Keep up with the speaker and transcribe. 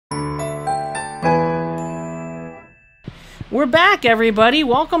We're back, everybody!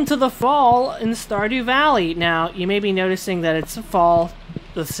 Welcome to the fall in Stardew Valley. Now, you may be noticing that it's fall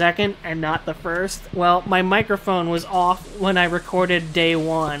the 2nd and not the 1st. Well, my microphone was off when I recorded day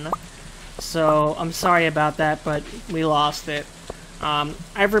 1. So, I'm sorry about that, but we lost it.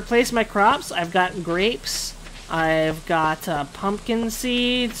 I've replaced my crops. I've got grapes. I've got pumpkin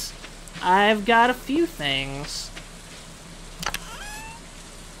seeds. I've got a few things.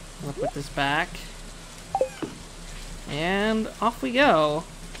 I'll put this back. And off we go.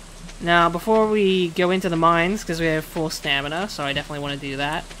 Now, before we go into the mines, because we have full stamina, so I definitely want to do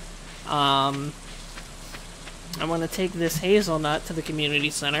that, I want to take this hazelnut to the community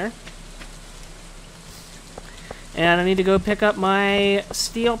center. And I need to go pick up my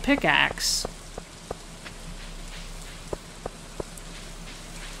steel pickaxe.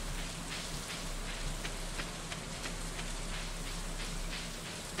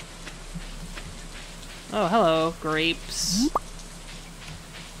 Oh, hello, grapes.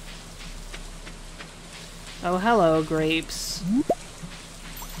 Oh, hello, grapes.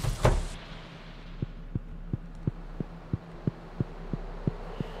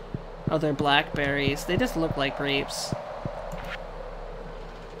 Oh, they're blackberries. They just look like grapes.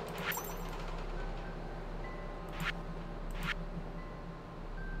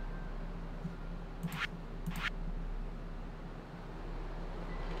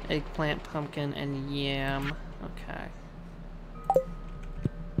 Eggplant, pumpkin, and yam. Okay.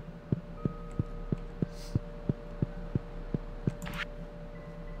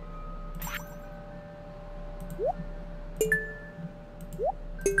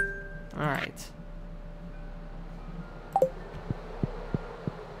 Alright.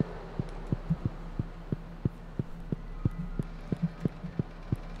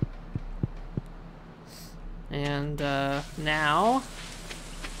 And, now...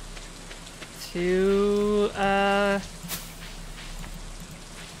 to,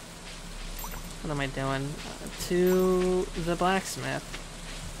 what am I doing? To the blacksmith.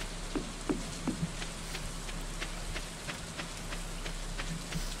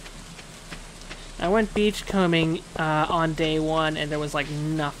 I went beachcombing on day 1 and there was like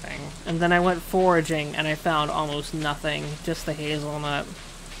nothing. And then I went foraging and I found almost nothing, just the hazelnut.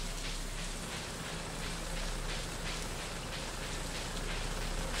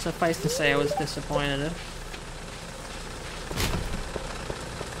 Suffice to say, I was disappointed.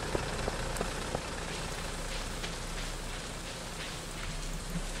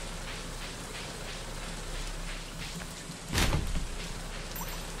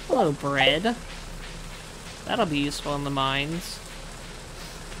 Hello, bread. That'll be useful in the mines.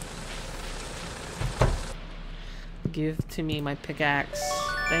 Give to me my pickaxe.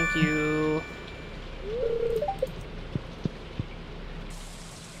 Thank you.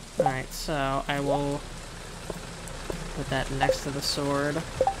 Alright, so I will put that next to the sword.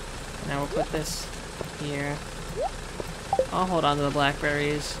 And I will put this here. I'll hold on to the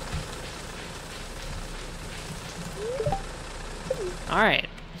blackberries. Alright.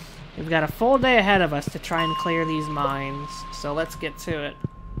 We've got a full day ahead of us to try and clear these mines, so let's get to it.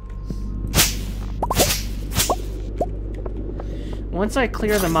 Once I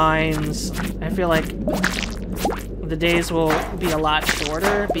clear the mines, I feel like the days will be a lot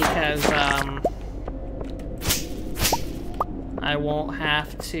shorter because I won't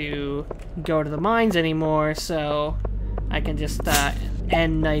have to go to the mines anymore, so I can just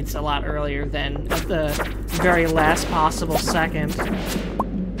end nights a lot earlier than at the very last possible second.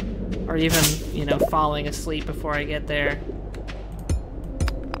 Or even, you know, falling asleep before I get there.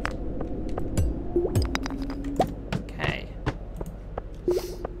 Okay.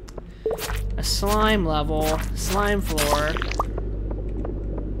 A slime level, slime floor.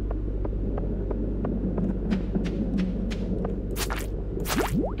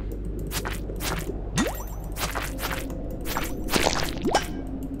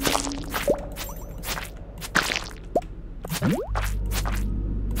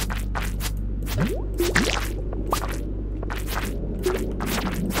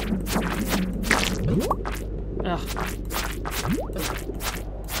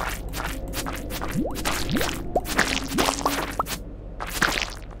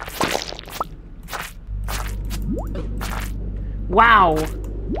 Wow!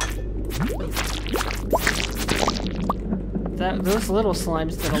 Those little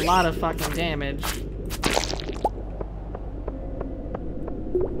slimes did a lot of fucking damage.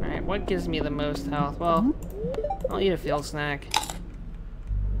 Alright, what gives me the most health? Well, I'll eat a field snack.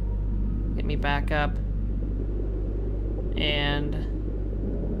 Get me back up. And...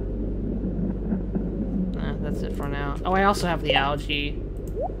 that's it for now. Oh, I also have the algae.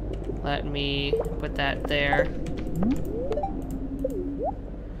 Let me put that there.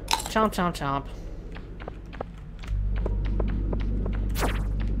 Chomp, chomp, chomp.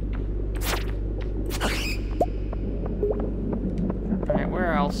 Alright,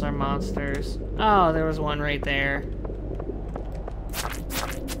 where else are monsters? Oh, there was one right there.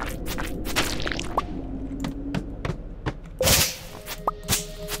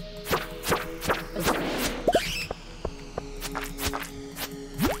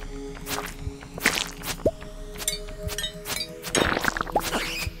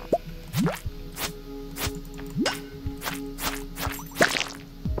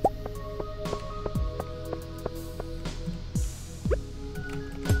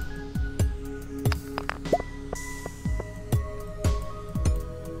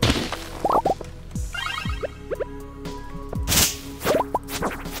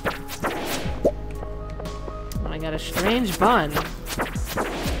 Got a strange bun.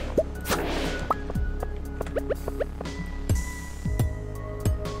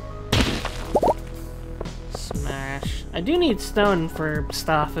 Smash. I do need stone for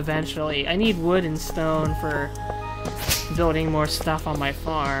stuff eventually. I need wood and stone for building more stuff on my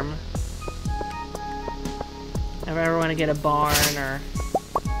farm. If I ever want to get a barn or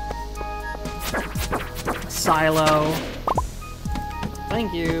a silo.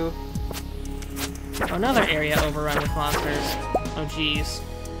 Thank you. Oh, another area overrun with monsters. Oh, jeez.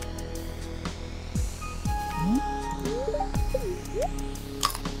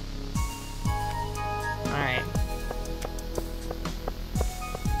 Alright.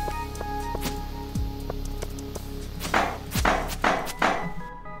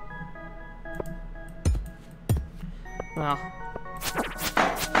 Well.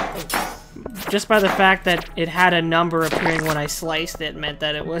 Just by the fact that it had a number appearing when I sliced it meant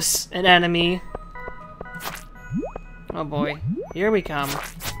that it was an enemy. Oh boy, here we come.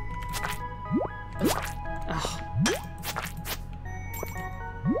 Oh.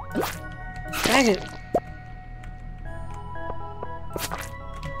 Dang it.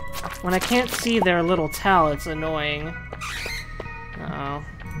 When I can't see their little tell, it's annoying. Uh-oh.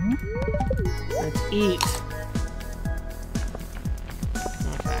 Let's eat.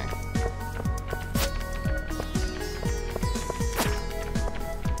 Okay.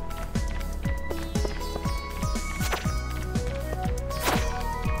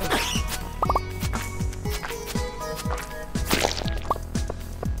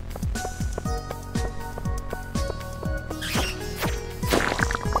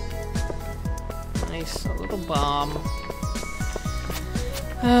 Nice, a little bomb.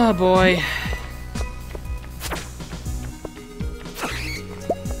 Oh boy.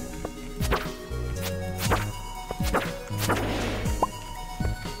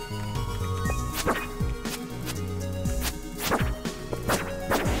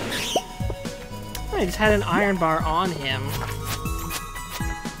 I just had an iron bar on him.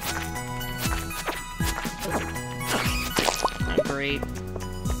 Not great.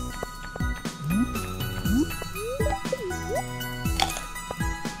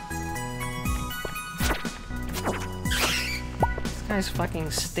 This guy's fucking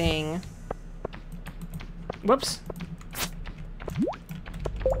sting. Whoops.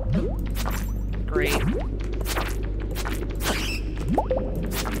 Great.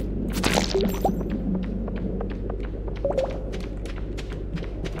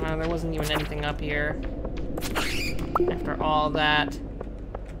 There wasn't even anything up here. After all that.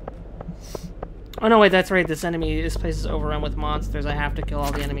 Oh no, wait, that's right. This place is overrun with monsters. I have to kill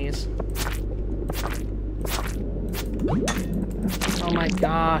all the enemies. Oh my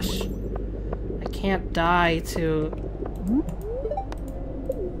gosh. I can't die to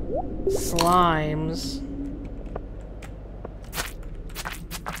slimes.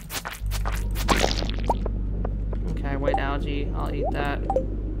 Okay, white algae. I'll eat that.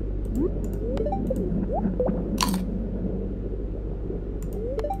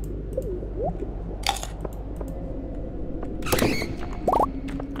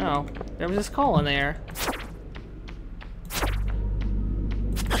 Oh, there was this coal in there.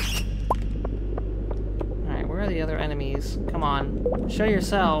 Alright, where are the other enemies? Come on, show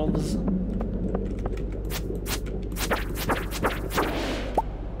yourselves.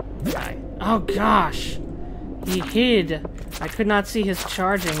 Okay. Oh gosh! He hid! I could not see his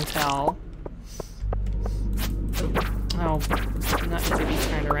charging tell. Oh, not to be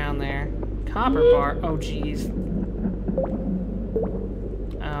turned around there. Copper bar. Oh, jeez.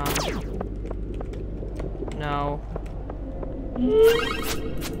 No.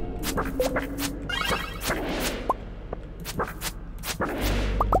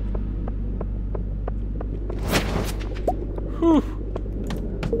 Whew.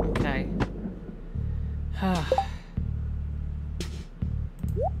 Okay.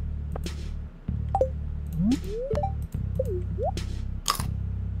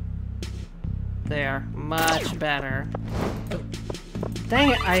 better.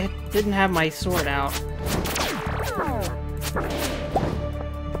 Dang it, I didn't have my sword out.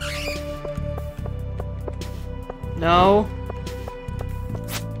 No.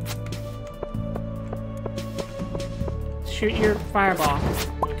 Shoot your fireball.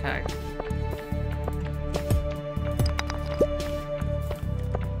 Okay.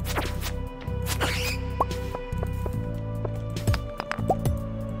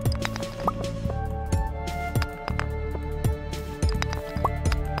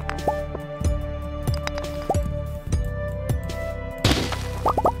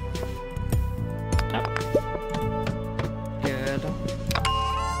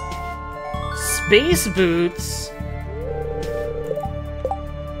 Space boots?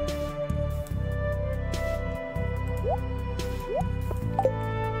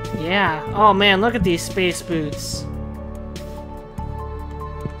 Yeah. Oh man, look at these space boots.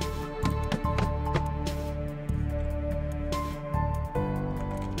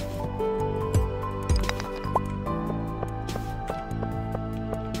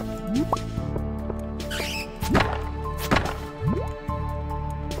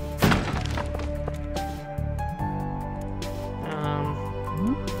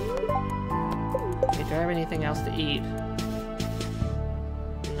 Do I have anything else to eat?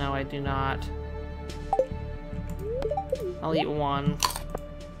 No, I do not. I'll eat one.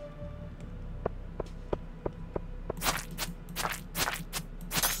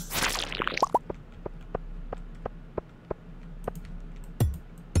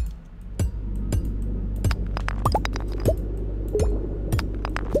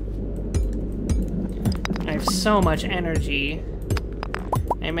 I have so much energy.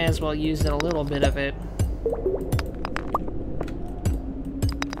 I may as well use a little bit of it.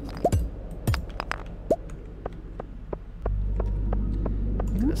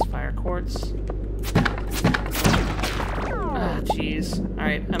 This fire quartz. Ah, jeez.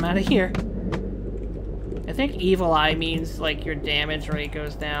 Alright, I'm out of here. I think evil eye means, like, your damage rate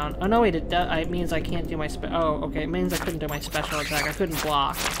goes down. Oh, no, wait, it means I can't do my oh, okay, it means I couldn't do my special attack. I couldn't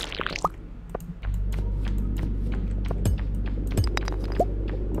block.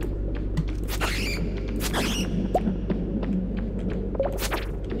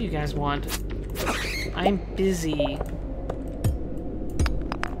 What do you guys want? I'm busy.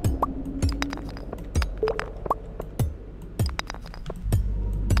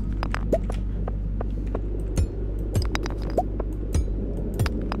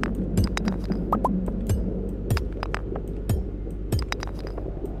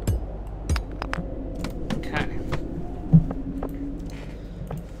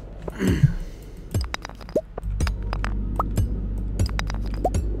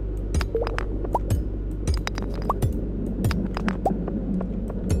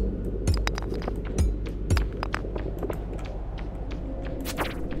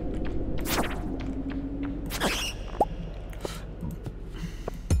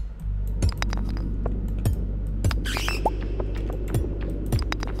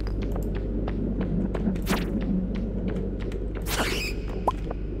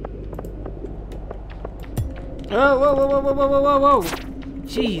 Oh, whoa, whoa, whoa, whoa, whoa, whoa, whoa, whoa!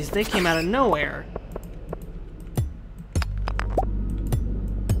 Jeez, they came out of nowhere.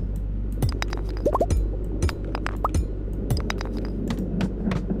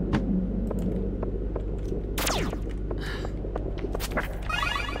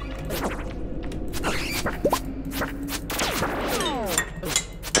 Oh,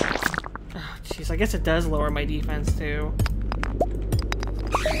 jeez, I guess it does lower my defense, too.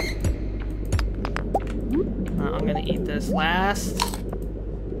 I'm gonna eat this last.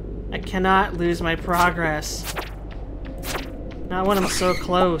 I cannot lose my progress. Not when I'm so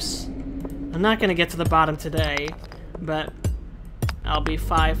close. I'm not gonna get to the bottom today, but I'll be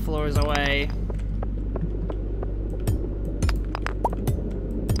 5 floors away.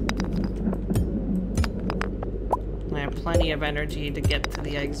 I have plenty of energy to get to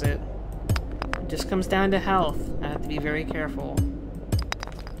the exit. It just comes down to health. I have to be very careful.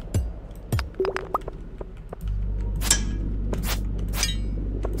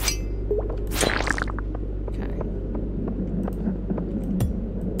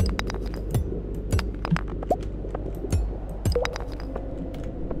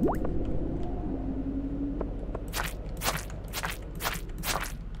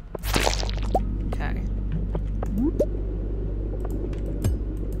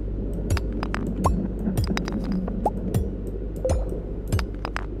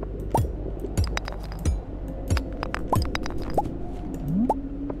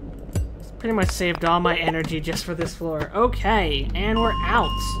 Pretty much saved all my energy just for this floor. Okay, and we're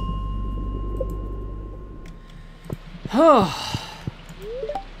out. Oh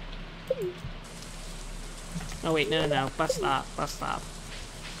wait, no, bus stop.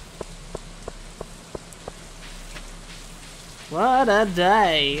 What a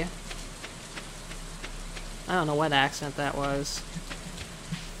day! I don't know what accent that was.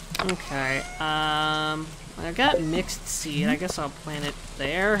 Okay, I got mixed seed. I guess I'll plant it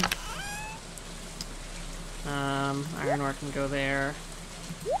there. Iron ore can go there.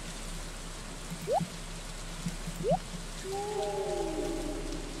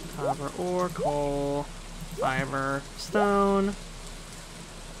 Copper ore, coal, fiber, stone.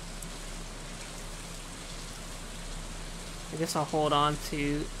 I guess I'll hold on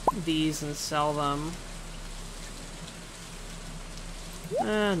to these and sell them.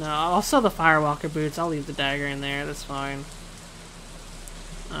 No, I'll sell the Firewalker boots. I'll leave the dagger in there. That's fine.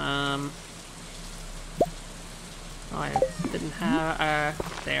 Oh, I didn't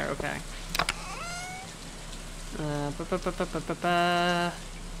have... there, okay.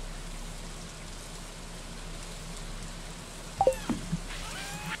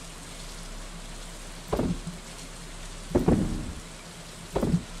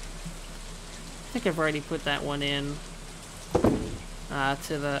 I think I've already put that one in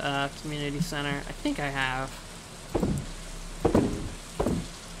to the community center. I think I have.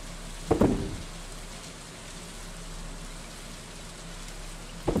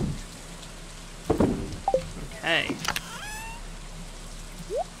 Okay.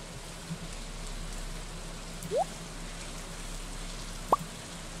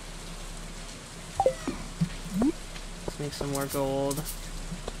 Let's make some more gold.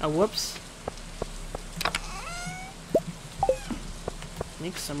 Oh, whoops.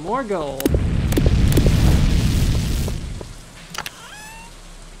 Make some more gold.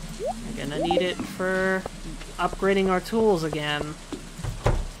 We're gonna need it for upgrading our tools again.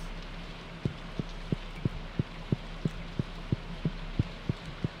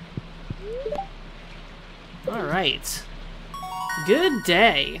 Alright. Good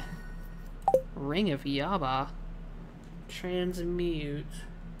day. Ring of Yaba. Transmute.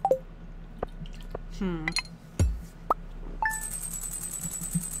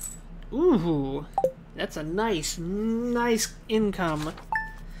 Ooh, that's a nice income.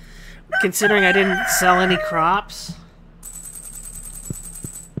 Considering I didn't sell any crops.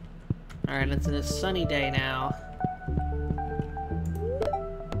 Alright, it's a sunny day now.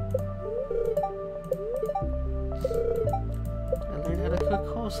 I learned how to cook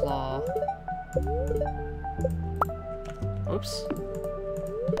coleslaw. Oops.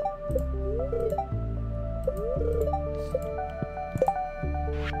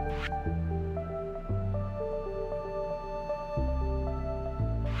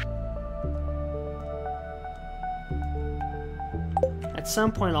 At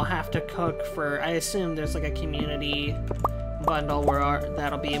some point I'll have to cook for, I assume there's like a community bundle where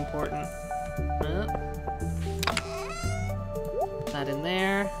that'll be important. That in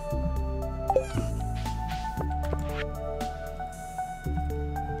there.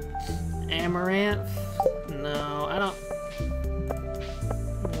 Amaranth? No, I don't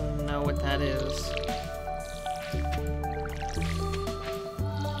know what that is.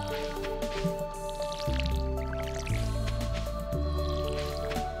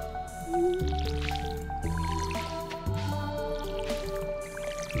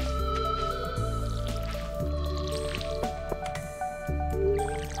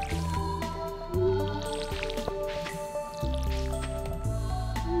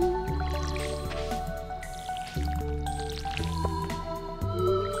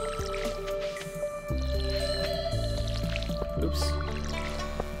 Oops.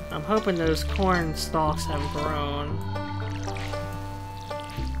 I'm hoping those corn stalks have grown.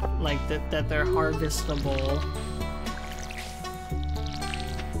 Like, that they're harvestable.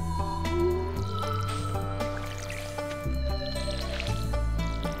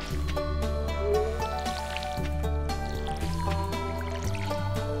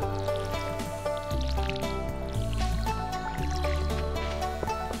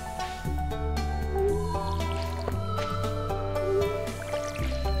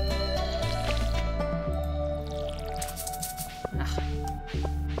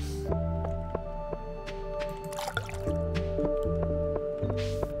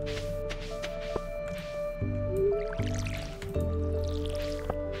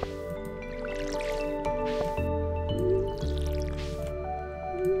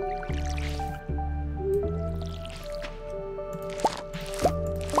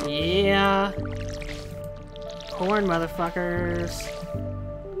 Yeah. Corn, motherfuckers.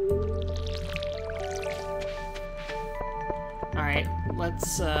 Alright,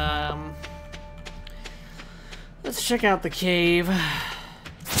 let's Let's check out the cave.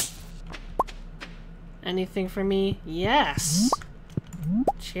 Anything for me? Yes!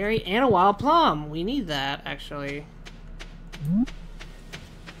 Cherry and a wild plum. We need that, actually.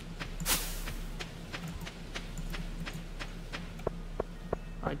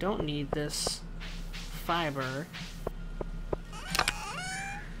 I don't need this fiber.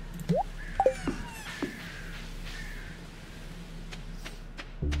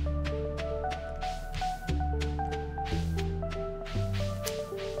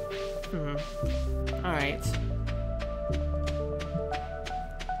 Alright.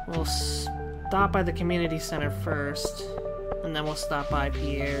 We'll stop by the community center first, and then we'll stop by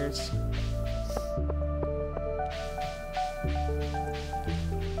Pierre's.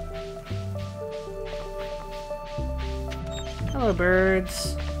 Hello,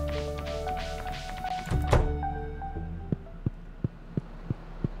 birds.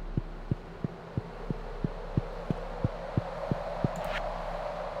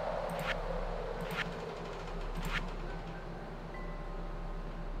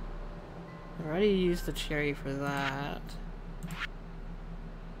 I already used the cherry for that.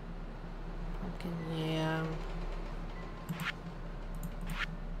 Pumpkin yam.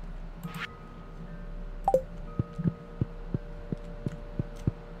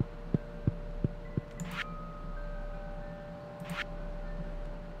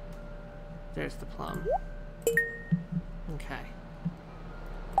 There's the plum. Okay.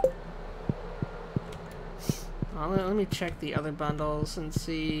 Well, let me check the other bundles and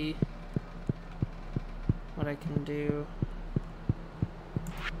see what I can do.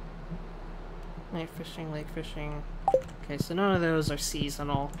 Night fishing, lake fishing. Okay, so none of those are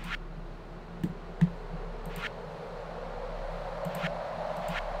seasonal.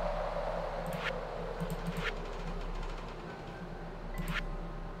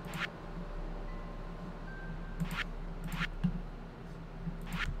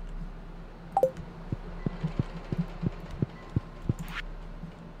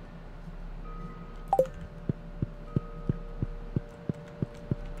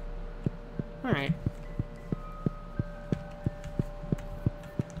 Alright.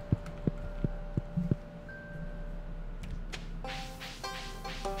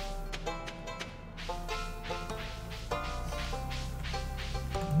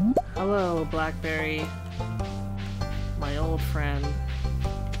 Hello, Blackberry. My old friend.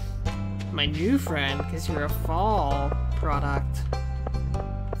 My new friend, because you're a fall product.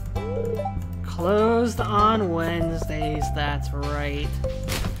 Closed on Wednesdays, that's right.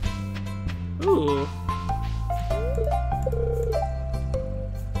 Ooh.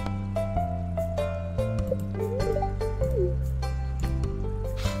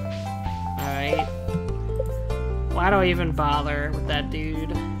 Alright. Why do I even bother with that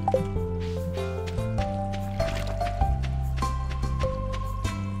dude?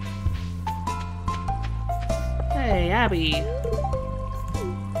 Hey, Abby.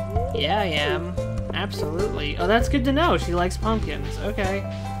 Yeah, I am. Absolutely. Oh, that's good to know. She likes pumpkins. Okay.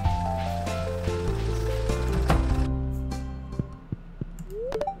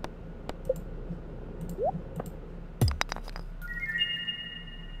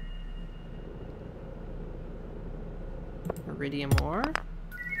 Iridium ore.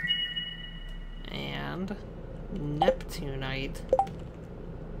 And Neptunite.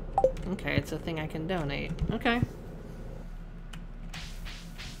 Okay, it's a thing I can donate. Okay.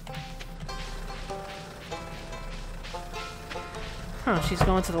 Huh, she's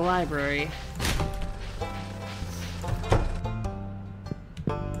going to the library.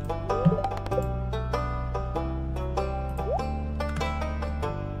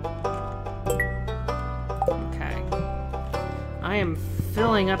 Okay. I am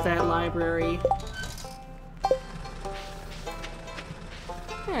filling up that library.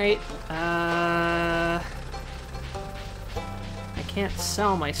 Alright, I can't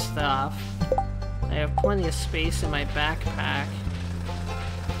sell my stuff. I have plenty of space in my backpack.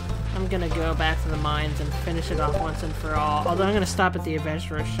 I'm gonna go back to the mines and finish it off once and for all. Although I'm gonna stop at the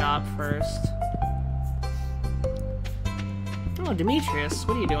adventurer's shop first. Oh, Demetrius,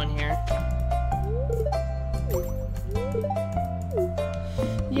 what are you doing here?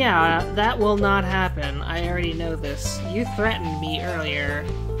 Yeah, that will not happen. I already know this. You threatened me earlier.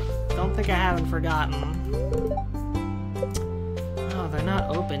 Don't think I haven't forgotten. Oh, they're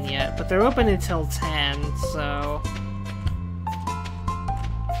not open yet, but they're open until 10, so...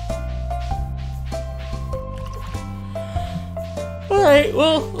 Alright,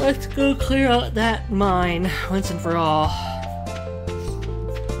 well, let's go clear out that mine once and for all.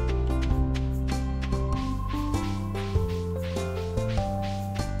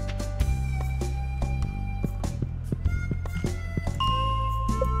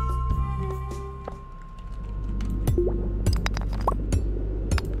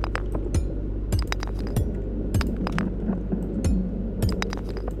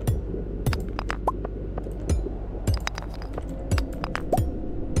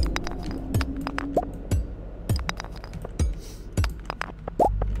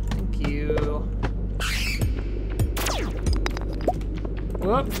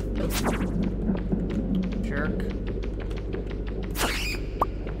 Whoop. Jerk.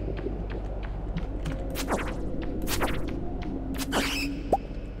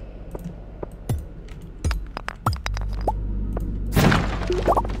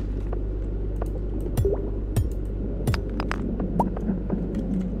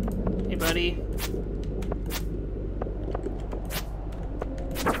 Hey, buddy.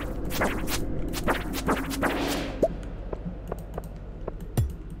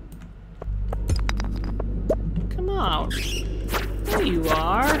 Come out. There you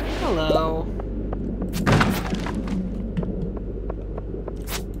are. Hello.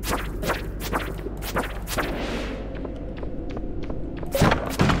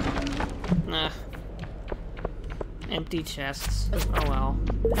 Nah. Empty chests. Oh well.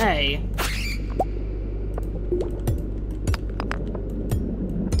 Hey.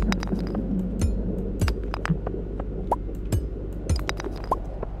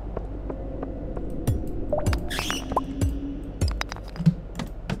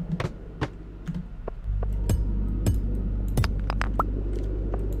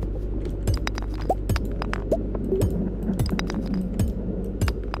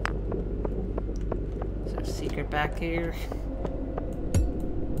 Is there a secret back here?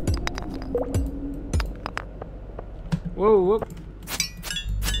 Whoa, whoop.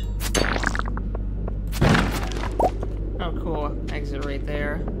 Oh, cool. Exit right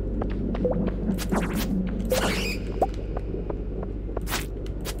there.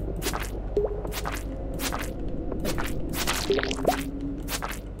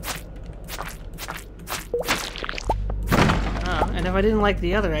 Oh, and if I didn't like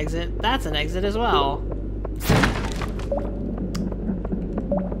the other exit, that's an exit as well.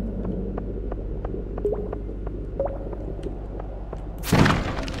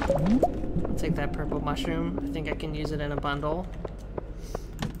 I'll take that purple mushroom. I think I can use it in a bundle.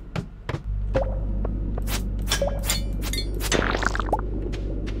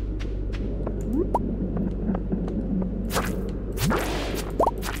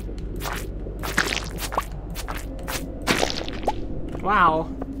 Wow.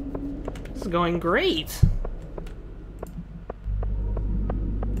 This is going great.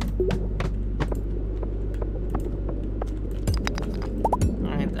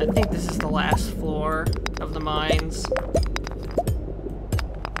 Alright, I think this is the last floor of the mines.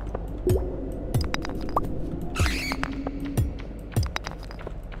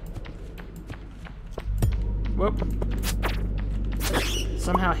 Whoop.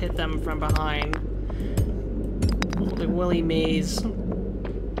 Somehow hit them from behind. The Willy maze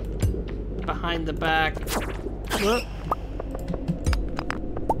behind the back. Whoop.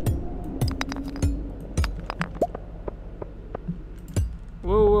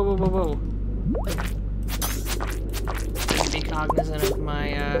 Whoa, whoa, whoa, whoa, whoa. Be cognizant of my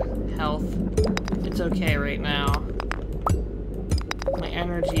health. It's okay right now. My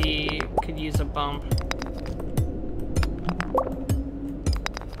energy could use a bump.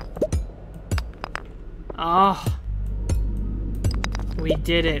 Oh. We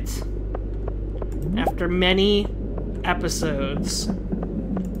did it. After many episodes,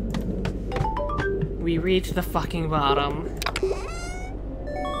 we reached the fucking bottom.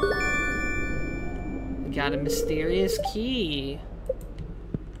 We got a mysterious key.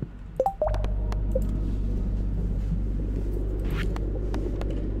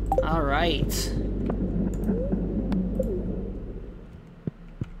 All right.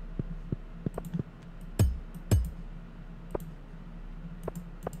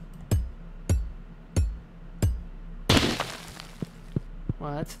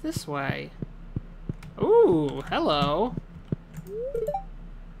 What's this way? Ooh, hello.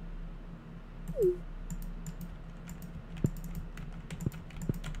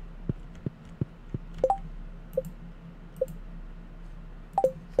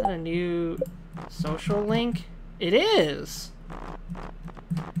 Is that a new social link? It is!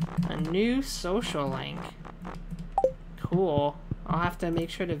 A new social link. Cool. I'll have to make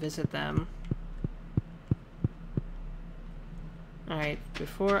sure to visit them. Alright,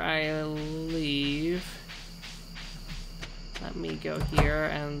 before I leave, let me go here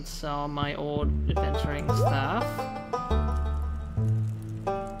and sell my old adventuring stuff.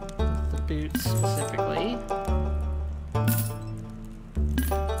 The boots specifically.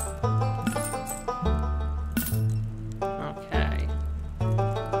 Okay.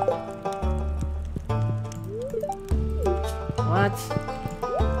 What?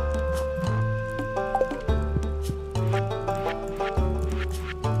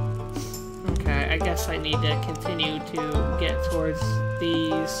 I guess I need to continue to get towards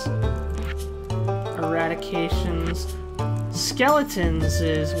these eradications. Skeletons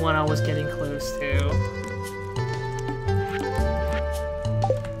is one I was getting close to.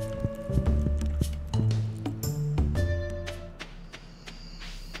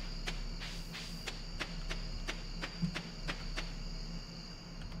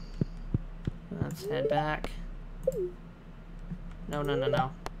 Let's head back. No, no, no,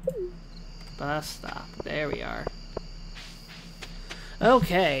 no. Bus stop. There we are.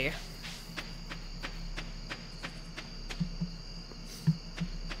 Okay.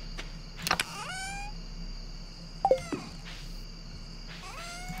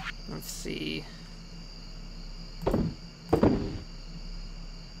 Let's see.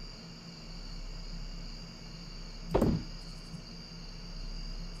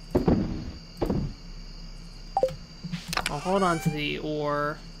 I'll hold on to the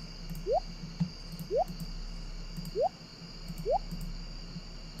ore.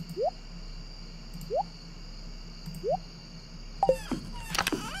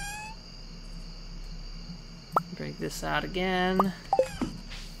 Break this out again.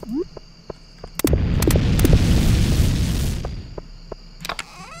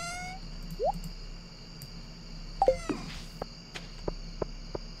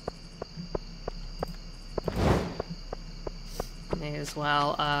 May as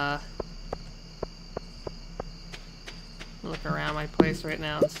well, look around my place right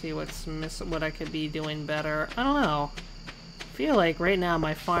now and see what's what I could be doing better. I don't know. I feel like right now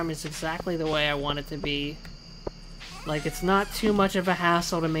my farm is exactly the way I want it to be. Like, it's not too much of a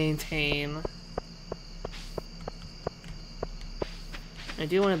hassle to maintain. I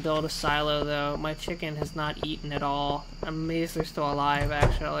do want to build a silo, though. My chicken has not eaten at all. I'm amazed they're still alive,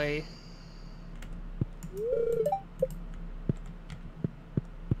 actually.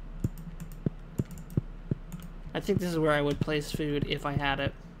 I think this is where I would place food if I had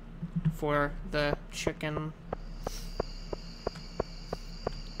it for the chicken.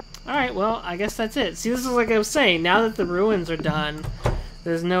 Alright, well, I guess that's it. See, this is like I was saying, now that the ruins are done,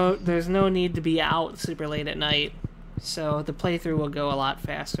 there's no need to be out super late at night. So the playthrough will go a lot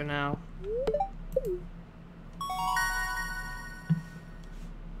faster now.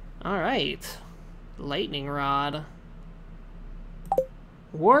 Alright. Lightning rod.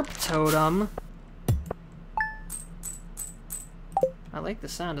 Warp totem. I like the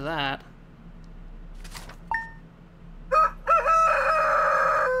sound of that.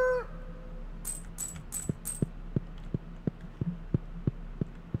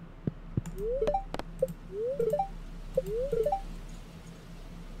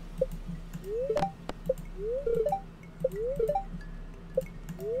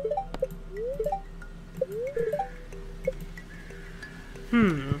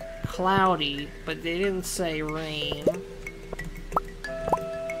 Cloudy, but they didn't say rain.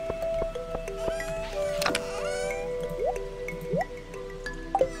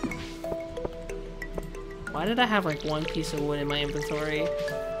 Why did I have like one piece of wood in my inventory?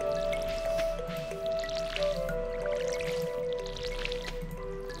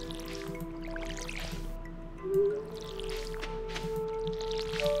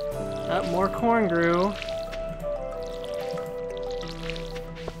 Oh, more corn grew.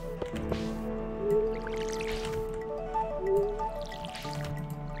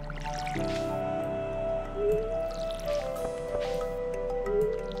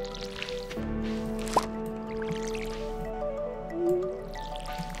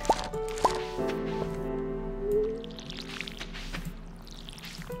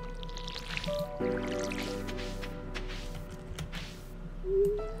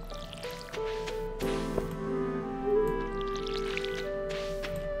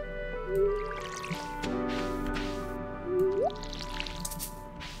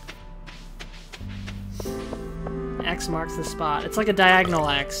 X marks the spot. It's like a diagonal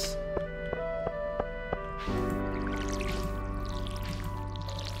X.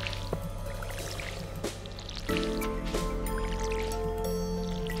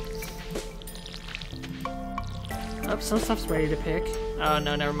 Oh, some stuff's ready to pick. Oh,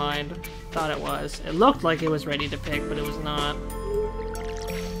 no, never mind. Thought it was. It looked like it was ready to pick, but it was not.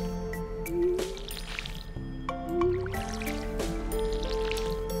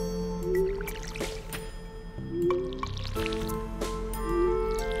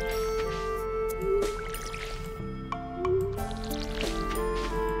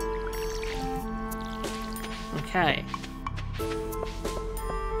 Okay.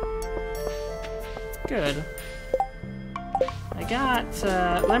 Good. I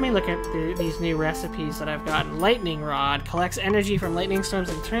got, let me look at these new recipes that I've gotten. Lightning Rod collects energy from lightning storms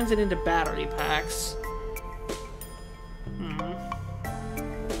and turns it into battery packs.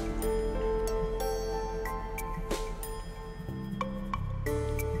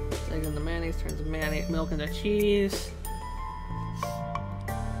 milk into cheese.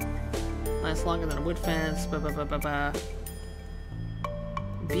 Lasts longer than a wood fence.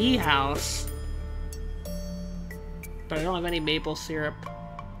 Bee house. But I don't have any maple syrup.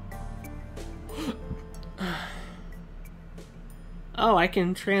 Oh, I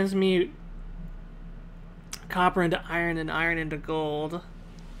can transmute copper into iron and iron into gold.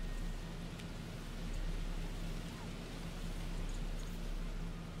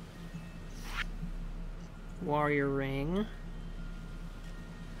 Warrior ring.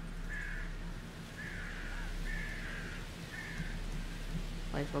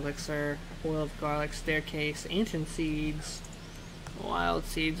 Life elixir, oil of garlic, staircase, ancient seeds, wild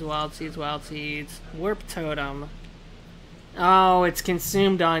seeds, wild seeds, wild seeds, warp totem. Oh, it's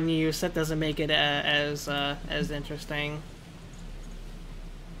consumed on use. That doesn't make it as interesting.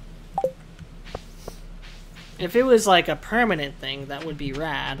 If it was like a permanent thing, that would be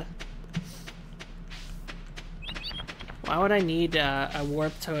rad. Why would I need a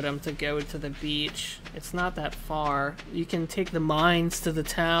warp totem to go to the beach? It's not that far. You can take the mines to the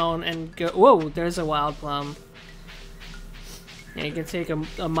town and go... Whoa, there's a wild plum. Yeah, you can take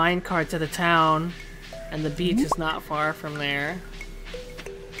a mine cart to the town, and the beach is not far from there.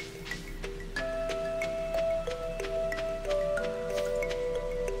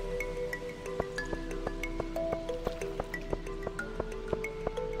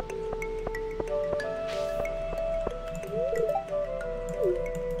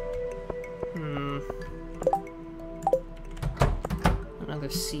 Another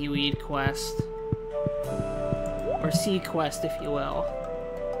seaweed quest. Or sea quest, if you will.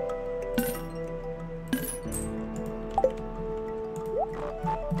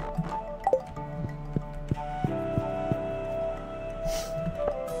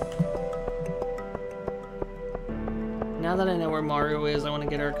 Now that I know where Mario is, I want to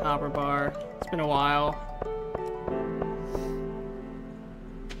get her a copper bar. It's been a while.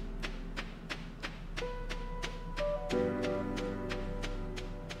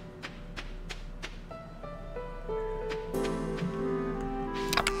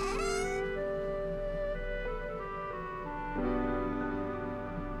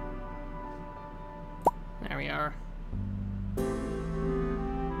 There we are.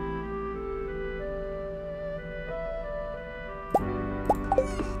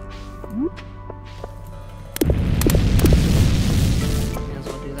 May as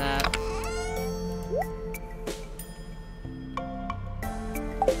well do that.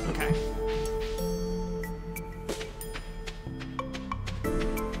 Okay.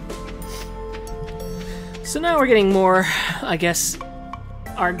 So now we're getting more, I guess,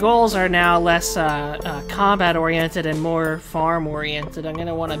 our goals are now less combat oriented and more farm oriented. I'm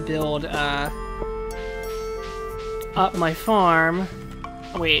gonna want to build up my farm.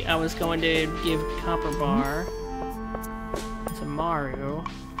 Wait, I was going to give copper bar to Maru.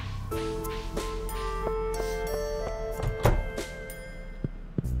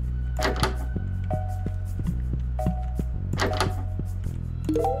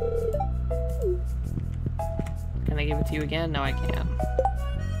 Can I give it to you again? No, I can't.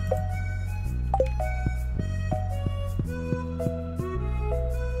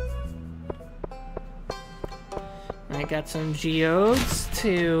 I got some geodes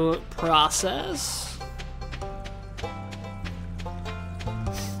to process.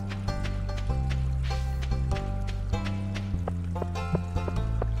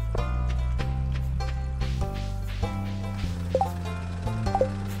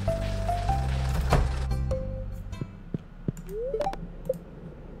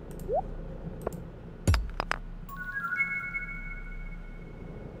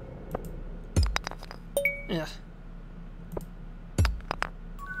 Ugh.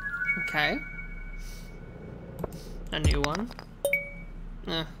 Okay. A new one.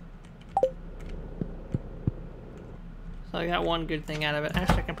 So I got one good thing out of it.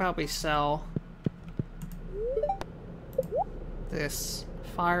 Actually, I can probably sell this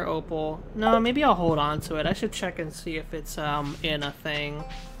fire opal. No, maybe I'll hold on to it. I should check and see if it's in a thing,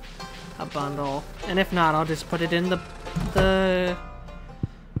 a bundle. And if not, I'll just put it in the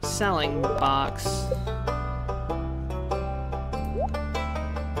selling box.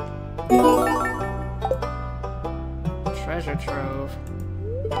 Treasure trove.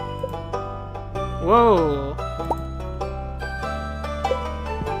 Whoa!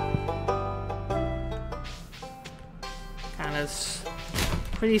 Kinda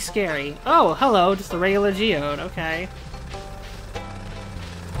pretty scary. Oh, hello, just a regular geode, okay.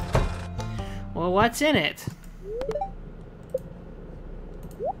 Well, what's in it?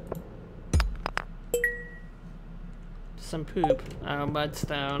 Some poop. Oh,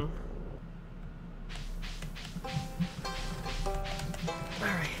 mudstone.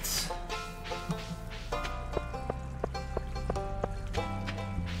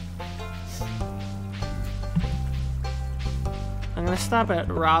 gonna stop at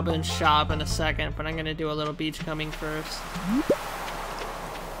Robin's shop in a second, but I'm gonna do a little beachcombing first.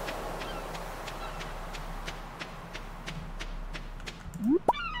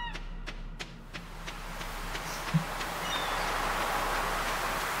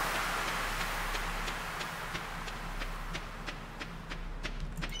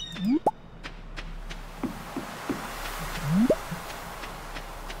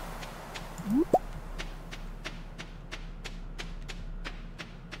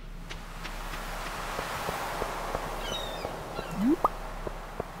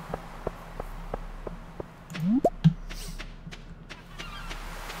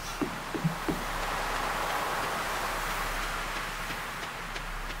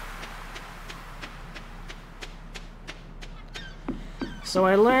 So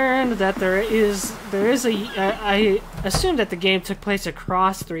I learned that there is I assumed that the game took place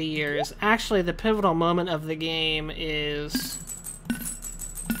across 3 years. Actually, the pivotal moment of the game is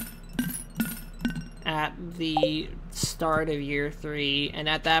at the start of year 3, and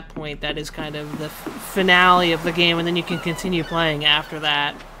at that point, that is kind of the finale of the game, and then you can continue playing after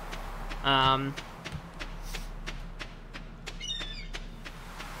that.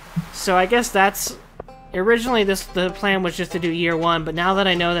 So I guess that's... Originally, the plan was just to do year 1, but now that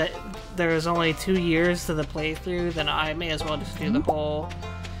I know that there's only 2 years to the playthrough, then I may as well just do the whole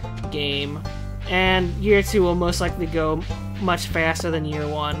game. And year 2 will most likely go much faster than year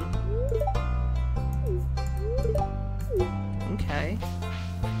 1. Okay.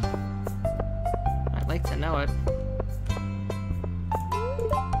 I'd like to know it.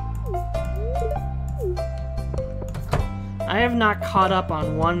 I have not caught up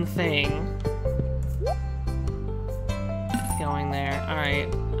on one thing. Going there.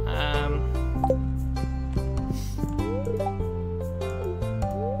 Alright.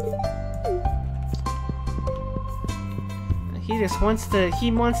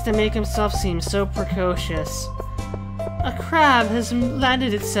 He wants to make himself seem so precocious. A crab has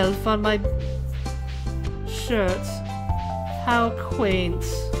landed itself on my shirt. How quaint.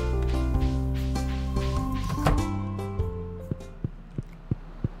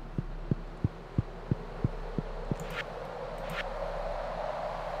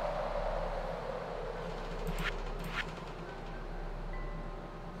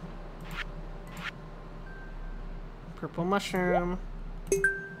 Purple mushroom.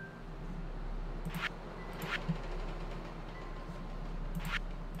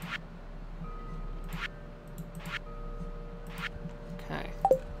 Okay.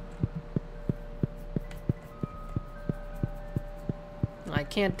 I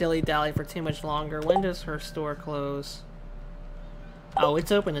can't dilly-dally for too much longer. When does her store close? Oh,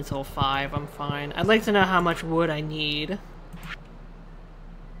 it's open until 5. I'm fine. I'd like to know how much wood I need.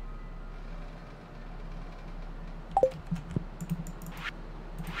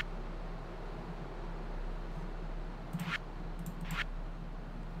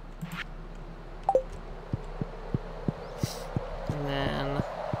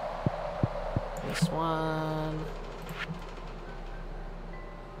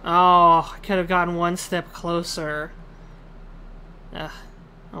 Oh, I could have gotten one step closer. Ugh.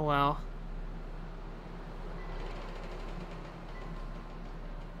 Oh well.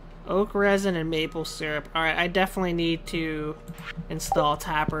 Oak resin and maple syrup. Alright, I definitely need to install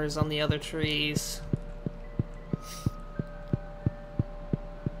tappers on the other trees.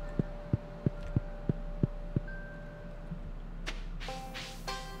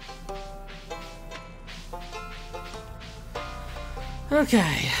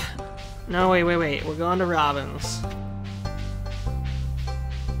 Okay. No, wait. We're going to Robin's.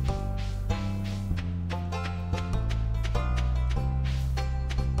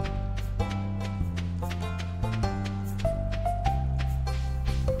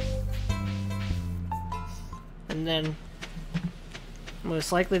 And then,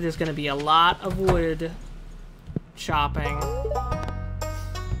 most likely there's going to be a lot of wood chopping.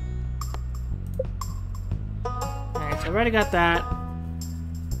 Alright, so I've already got that.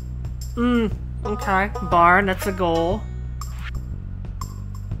 Okay. Barn, that's a goal.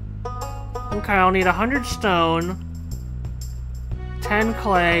 Okay, I'll need 100 stone, 10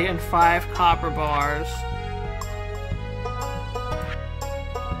 clay, and 5 copper bars.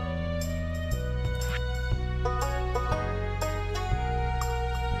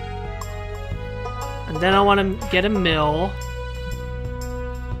 And then I want to get a mill.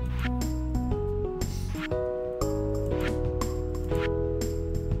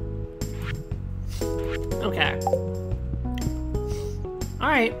 Okay.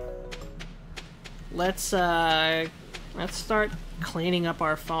 Alright. Let's start cleaning up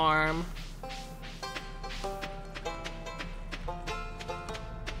our farm.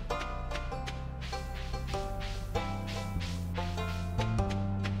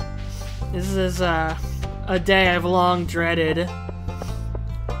 This is a day I've long dreaded,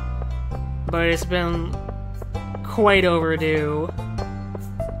 but it's been quite overdue.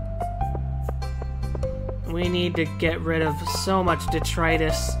 We need to get rid of so much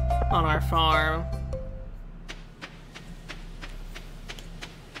detritus on our farm.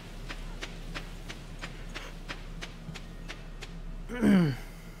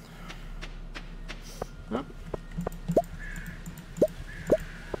 Oh.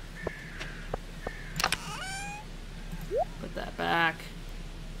 Put that back.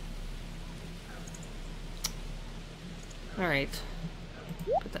 Alright.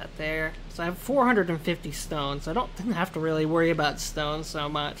 Put that there. So I have 450 stones. I don't have to really worry about stones so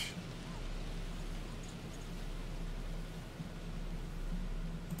much.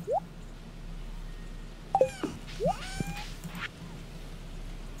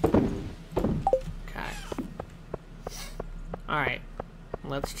 Okay. Alright.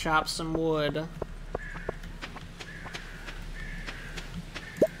 Let's chop some wood.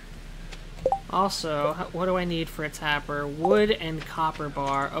 Also, what do I need for a tapper? Wood and copper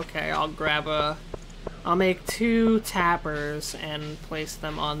bar. Okay, I'll make 2 tappers and place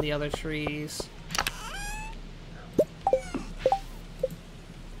them on the other trees.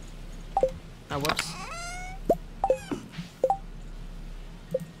 Oh, whoops.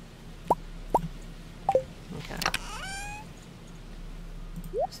 Okay.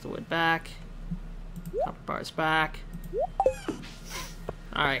 Put the wood back. Copper bar's back.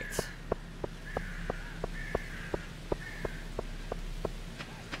 Alright.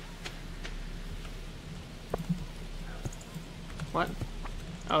 What?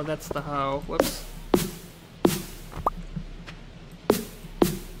 Oh, that's the hoe. Whoops.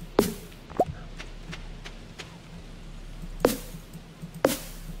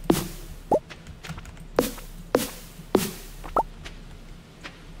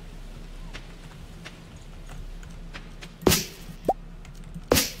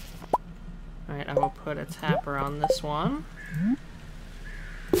 Alright, I will put a tapper on this one.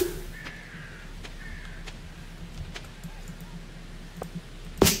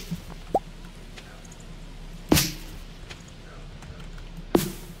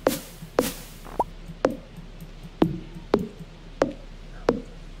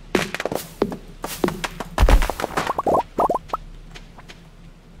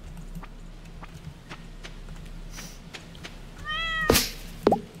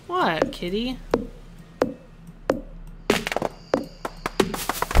 What, kitty?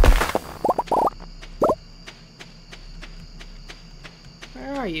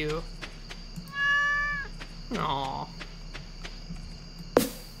 Where are you? Aww.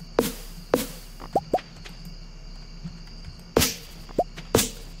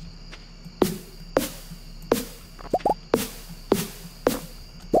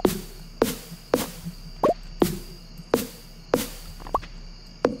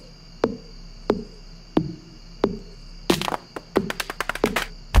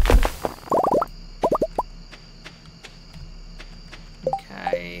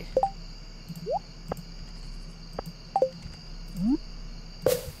 Okay.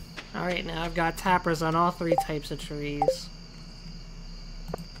 Alright, now I've got tappers on all 3 types of trees.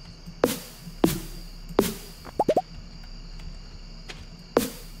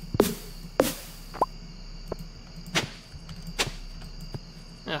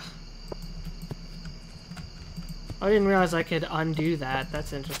 Ugh. I didn't realize I could undo that.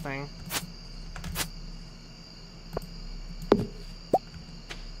 That's interesting.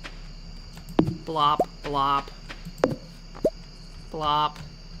 Blop, blop. Blop.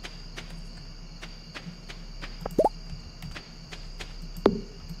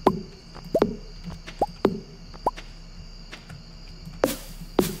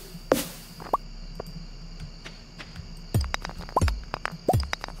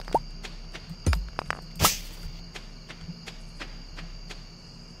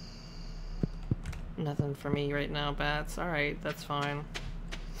 Nothing for me right now, bats. Alright, that's fine.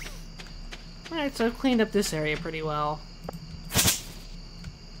 Alright, so I've cleaned up this area pretty well.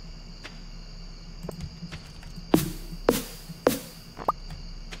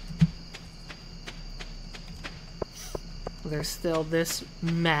 There's still this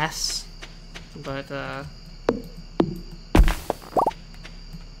mess, but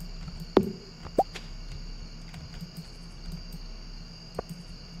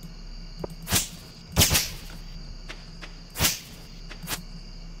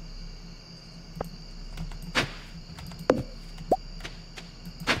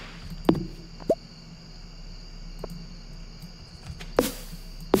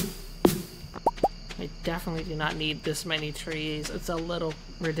I definitely do not need this many trees. It's a little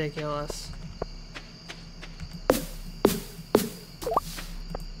ridiculous.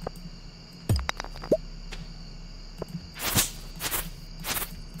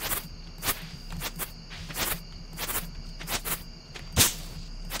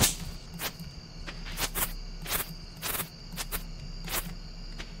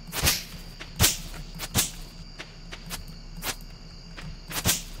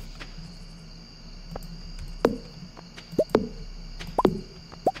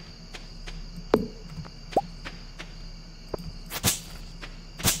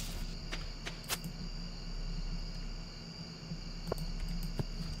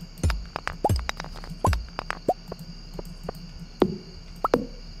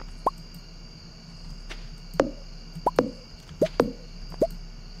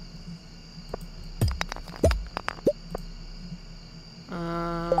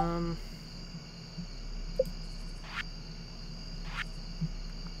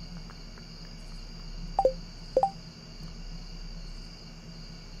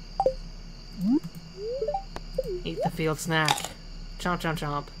 Eat the field snack. Chomp, chomp,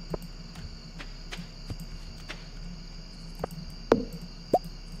 chomp.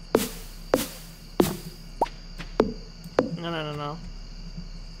 No, no, no, no.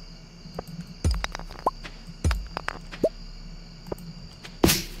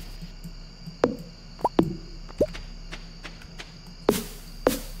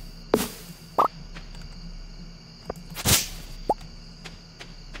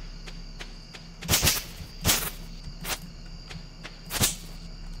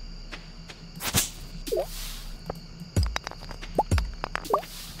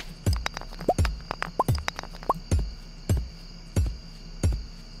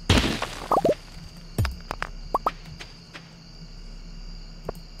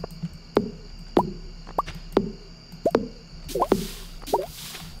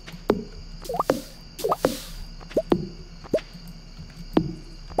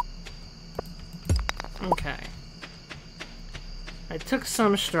 Okay. I took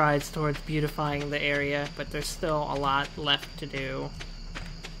some strides towards beautifying the area, but there's still a lot left to do.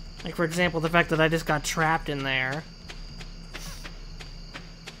 Like, for example, the fact that I just got trapped in there.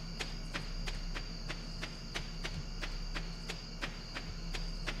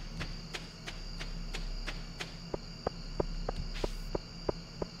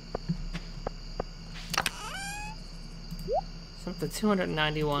 So up to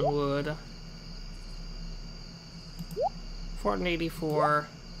 291 wood. 484.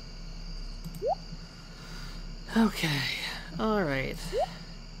 Okay, alright.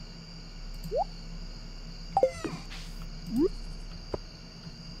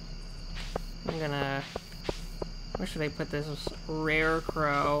 I'm gonna... Where should I put this? Rare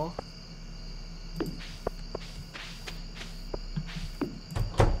crow.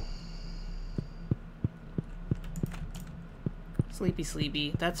 Sleepy,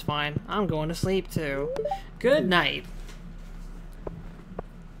 sleepy. That's fine. I'm going to sleep too. Good night.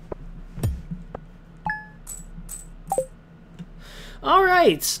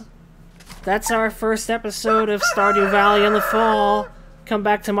 Alright! That's our first episode of Stardew Valley in the fall. Come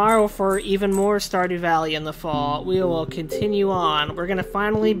back tomorrow for even more Stardew Valley in the fall. We will continue on. We're gonna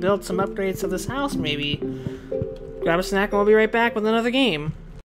finally build some upgrades to this house, maybe. Grab a snack and we'll be right back with another game.